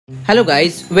Hello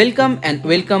guys, welcome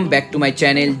back to my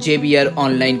channel JBR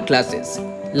Online Classes.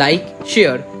 Like,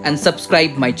 share and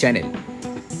subscribe my channel.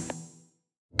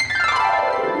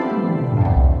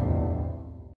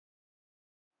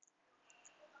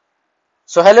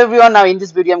 So hello everyone, now in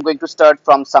this video I'm going to start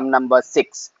from sum number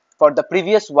 6. For the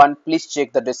previous one, please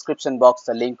check the description box,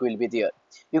 the link will be there.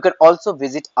 You can also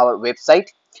visit our website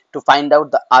to find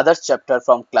out the other chapter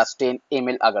from class 10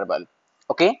 ML Aggarwal.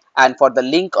 Okay, and for the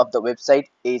link of the website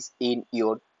is in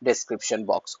your description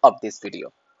box of this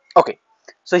video. Okay,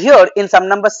 so here in sum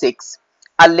number 6,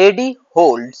 a lady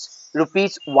holds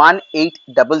rupees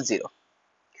 1800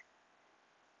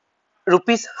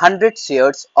 rupees 100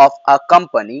 shares of a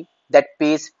company that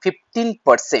pays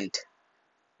 15%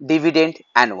 dividend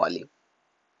annually.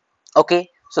 Okay,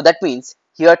 so that means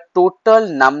here total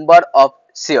number of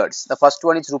shares, the first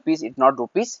one is rupees, it's not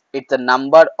rupees, it's the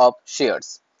number of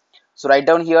shares. So write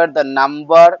down here the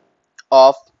number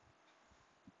of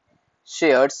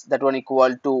shares, that one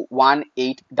equal to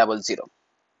 1800.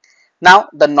 Now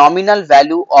the nominal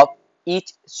value of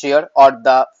each share or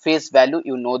the face value,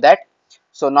 you know that.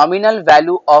 So nominal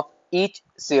value of each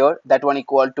share, that one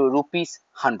equal to rupees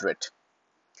 100,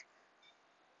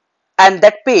 and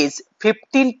that pays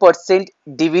 15%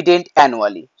 dividend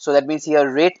annually. So that means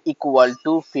here rate equal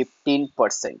to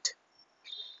 15%.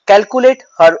 Calculate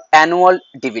her annual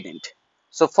dividend.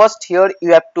 So first here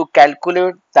you have to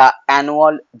calculate the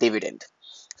annual dividend.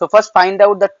 So first find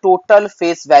out the total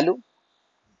face value.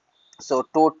 So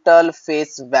total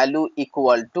face value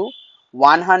equal to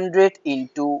 100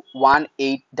 into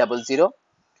 1800.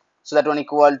 So that one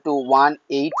equal to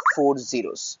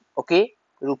 1840. Okay,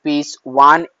 rupees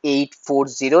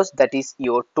 1840, that is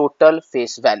your total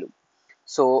face value.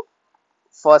 So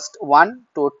first one,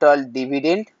 total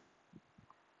dividend,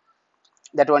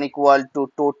 that one equal to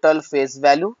total face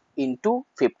value into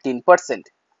 15%.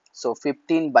 So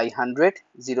 15 by 100,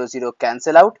 0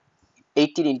 cancel out,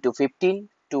 18 into 15,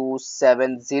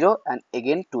 270, and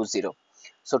again 20.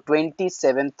 So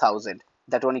 27,000,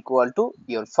 that one equal to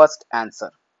your first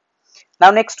answer.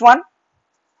 Now next one,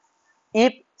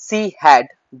 if she had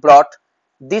bought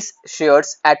these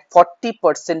shares at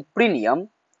 40% premium,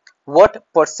 what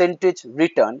percentage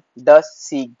return does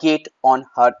she get on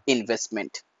her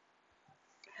investment?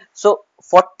 So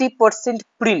 40%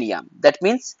 premium, that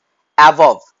means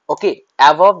above, okay,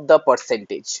 above the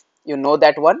percentage. You know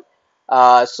that one.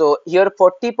 So here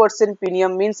 40%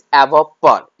 premium means above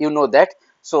par. You know that.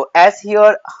 So as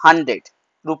here 100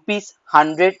 rupees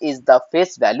 100 is the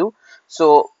face value.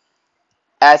 So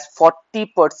as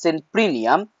 40%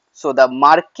 premium, so the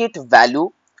market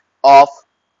value of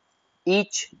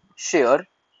each share,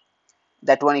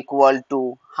 that one equal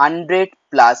to 100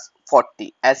 plus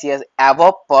 40, as he has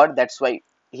above per, that's why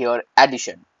here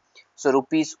addition. So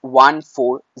rupees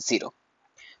 140.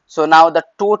 So now the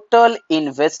total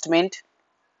investment,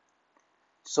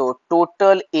 so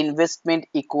total investment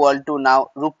equal to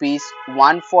now rupees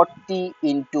 140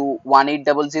 into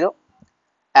 1800,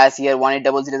 as here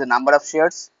 1800 is the number of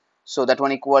shares. So that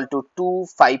one equal to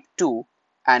 252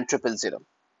 and 000.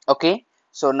 Okay,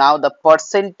 so now the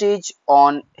percentage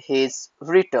on his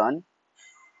return.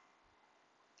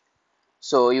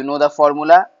 So you know the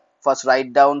formula. First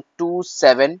write down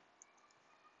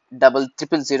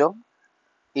 27,000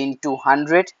 into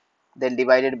 100, then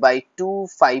divided by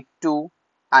 252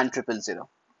 and 000.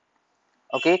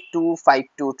 Okay,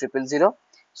 252 000.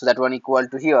 So that one equal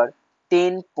to here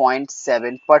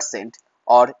 10.7%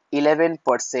 or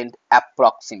 11%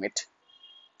 approximate.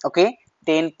 Okay,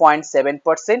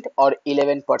 10.7% or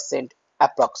 11%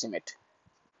 approximate.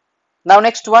 Now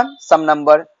next one, sum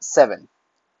number 7.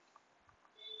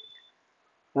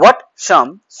 What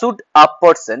sum should a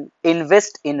person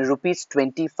invest in rupees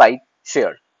 25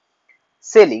 share,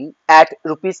 selling at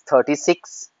rupees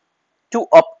 36 to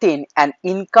obtain an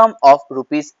income of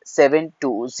rupees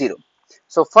 720?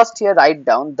 So first here write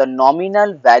down the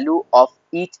nominal value of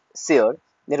each share,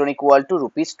 that one equal to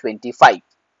rupees 25.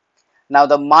 Now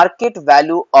the market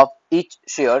value of each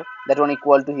share, that one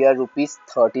equal to here rupees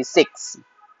 36.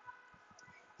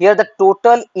 Here the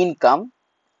total income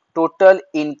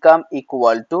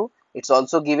equal to, it's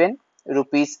also given,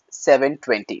 rupees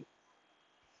 720.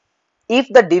 If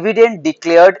the dividend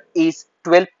declared is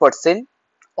 12%,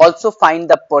 also find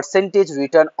the percentage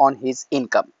return on his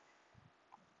income.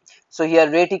 So here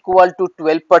rate equal to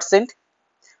 12%.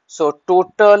 So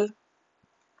total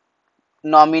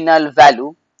nominal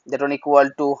value, that one equal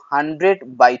to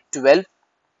 100 by 12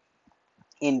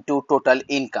 into total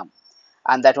income,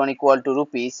 and that one equal to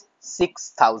rupees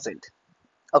 6,000.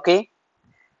 Okay,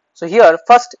 so here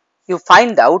first you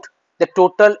find out the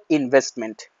total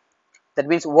investment. That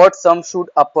means what sum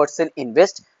should a person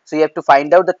invest? So you have to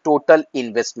find out the total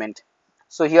investment.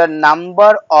 So here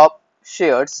number of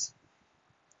shares,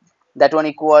 that one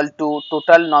equal to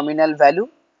total nominal value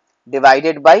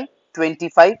divided by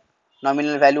 25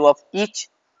 nominal value of each.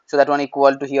 So that one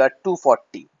equal to here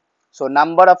 240. So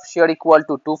number of share equal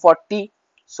to 240.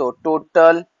 So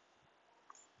total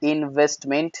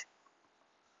investment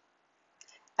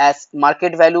as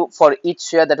market value for each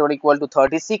share, that one equal to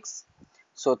 36.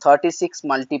 So 36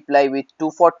 multiply with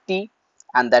 240,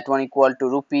 and that one equal to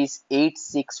rupees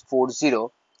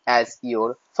 8640 as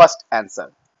your first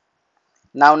answer.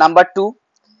 Now number 2,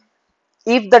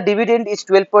 if the dividend is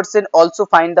 12%, also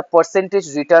find the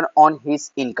percentage return on his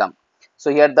income.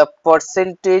 So here the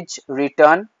percentage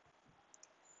return,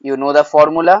 you know the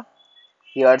formula.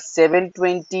 Here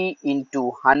 720 into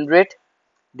 100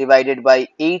 divided by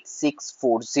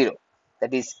 8640,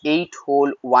 that is 8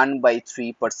 whole 1 by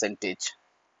 3 percentage.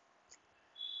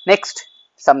 Next,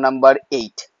 sum number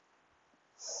 8.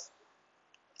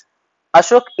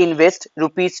 Ashok invests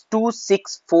rupees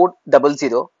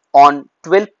 26400 on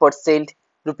 12%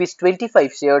 rupees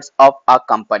 25 shares of a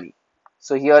company.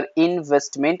 So here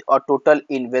investment or total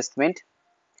investment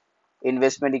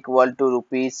equal to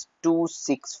rupees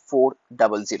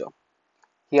 26400.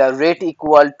 Here rate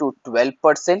equal to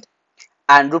 12%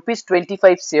 and rupees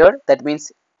 25 share, that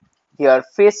means here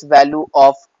face value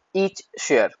of each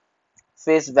share,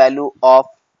 face value of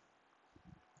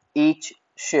each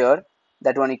share,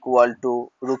 that one equal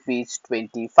to rupees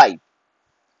 25.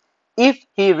 If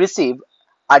he receive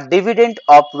a dividend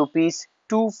of rupees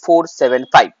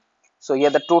 2475, so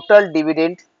here the total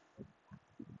dividend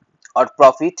or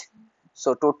profit,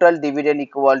 so total dividend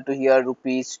equal to here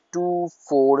rupees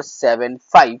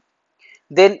 2475,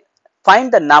 then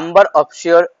find the number of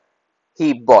share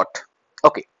he bought.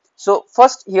 Okay, so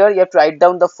first here you have to write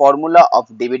down the formula of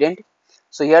dividend.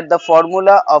 So here the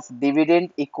formula of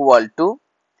dividend equal to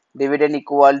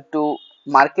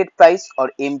market price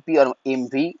or MP or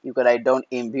MV, you can write down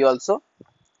MV also,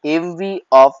 MV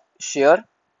of share,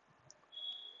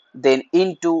 then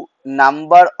into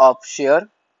number of share,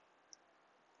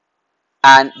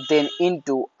 and then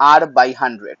into R by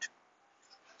 100.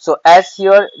 So as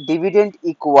here dividend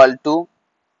equal to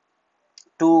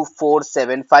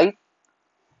 2475,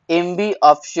 MB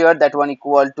of share, that one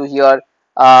equal to here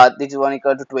this is one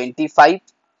equal to 25,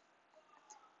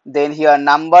 then here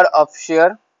number of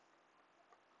share,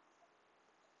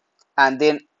 and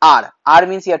then R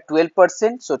means here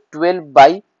 12%, so 12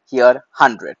 by here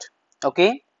 100.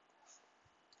 Okay,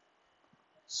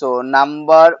 so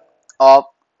number of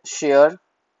share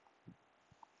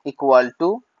equal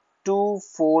to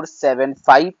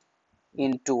 2475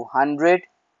 into 100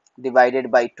 divided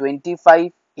by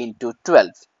 25 into 12.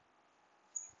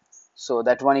 So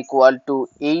that one equal to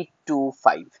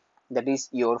 825. That is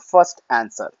your first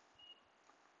answer.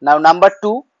 Now number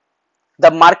 2,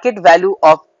 the market value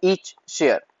of each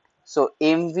share. So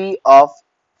MV of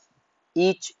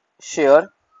each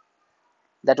share,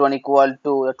 that one equal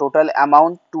to the total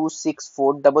amount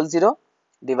 26400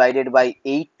 divided by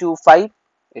 825,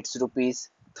 it's rupees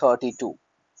 32.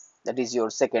 That is your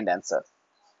second answer.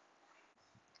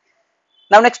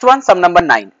 Now next one, sum number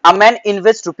 9. A man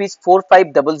invests rupees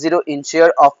 4500 in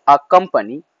share of a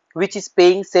company which is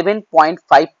paying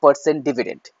 7.5%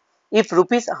 dividend. If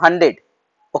rupees 100,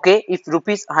 okay, if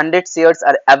rupees 100 shares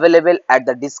are available at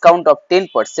the discount of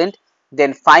 10%,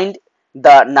 then find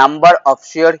the number of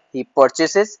share he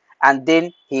purchases and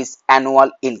then his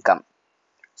annual income.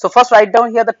 So first write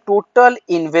down here the total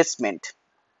investment.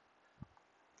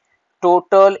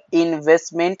 Total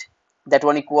investment, that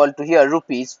one equal to here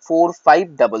rupees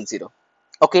 4500.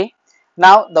 Okay,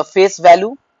 now the face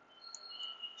value,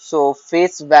 so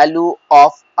face value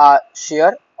of a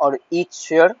share or each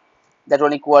share, that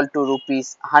one equal to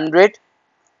rupees 100,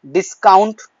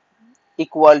 discount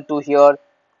equal to here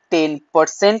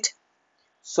 10%,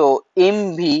 so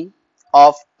MV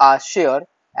of a share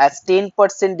as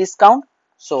 10% discount,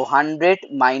 so 100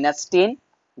 minus 10,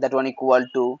 that one equal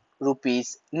to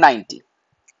rupees 90.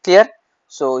 Clear?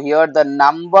 So here the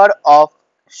number of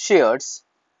shares,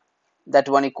 that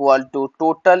one equal to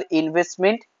total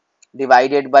investment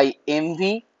divided by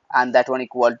MV, and that one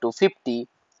equal to 50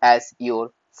 as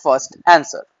your first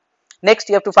answer. Next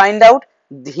you have to find out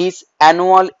his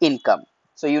annual income.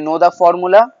 So you know the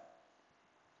formula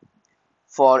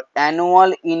for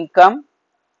annual income,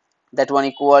 that one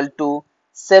equal to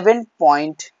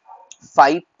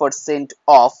 7.5%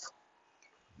 of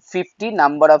 50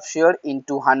 number of share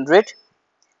into 100,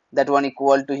 that one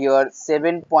equal to here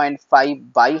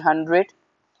 7.5 by 100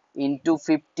 into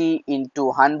 50 into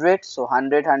 100, so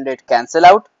 100 cancel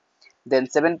out, then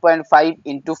 7.5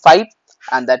 into 5,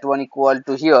 and that one equal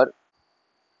to here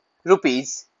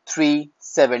rupees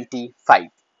 375.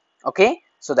 Okay,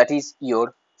 so that is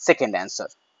your second answer.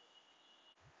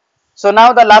 So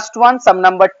now the last one, sum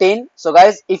number 10. So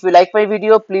guys, if you like my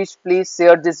video, please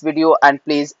share this video and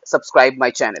please subscribe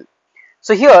my channel.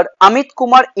 So here Amit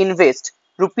Kumar invest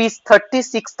rupees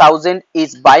 36,000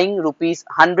 is buying rupees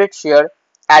 100 share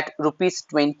at rupees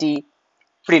 20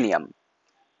 premium.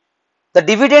 The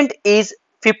dividend is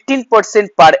 15%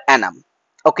 per annum.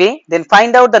 Okay, then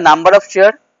find out the number of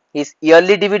share, his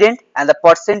yearly dividend, and the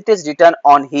percentage return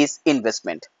on his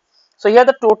investment. So here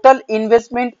the total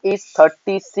investment is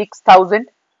 36,000.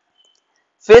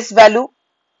 Face value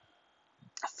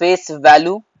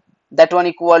that one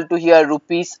equal to here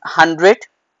rupees 100.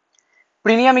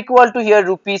 Premium equal to here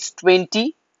rupees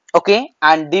 20. Okay,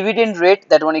 and dividend rate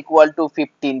that one equal to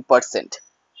 15%.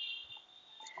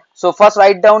 So first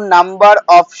write down number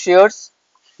of shares,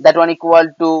 that one equal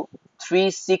to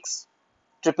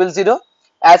 36,000.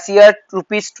 As here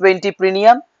rupees 20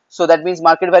 premium, so that means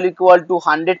market value equal to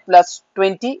 100 plus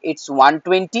 20, it's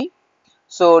 120.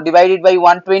 So divided by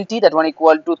 120, that one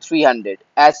equal to 300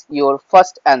 as your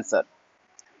first answer.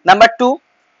 Number 2,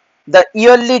 the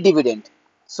yearly dividend.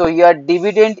 So here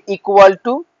dividend equal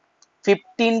to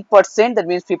 15%, that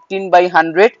means 15 by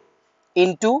 100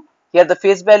 into, here the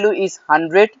face value is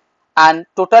 100 and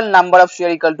total number of share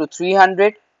equal to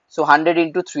 300. So 100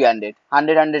 into 300,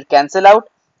 100 cancel out,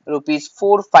 rupees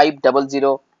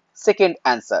 4500, second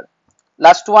answer.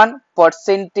 Last one,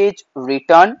 percentage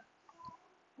return.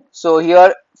 So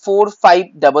here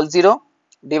 4500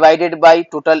 divided by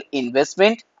total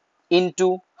investment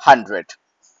into 100.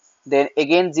 Then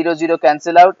again 0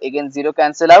 cancel out, again 0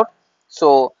 cancel out.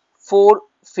 So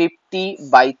 450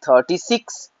 by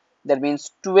 36, that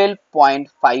means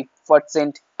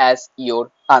 12.5% as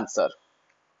your answer.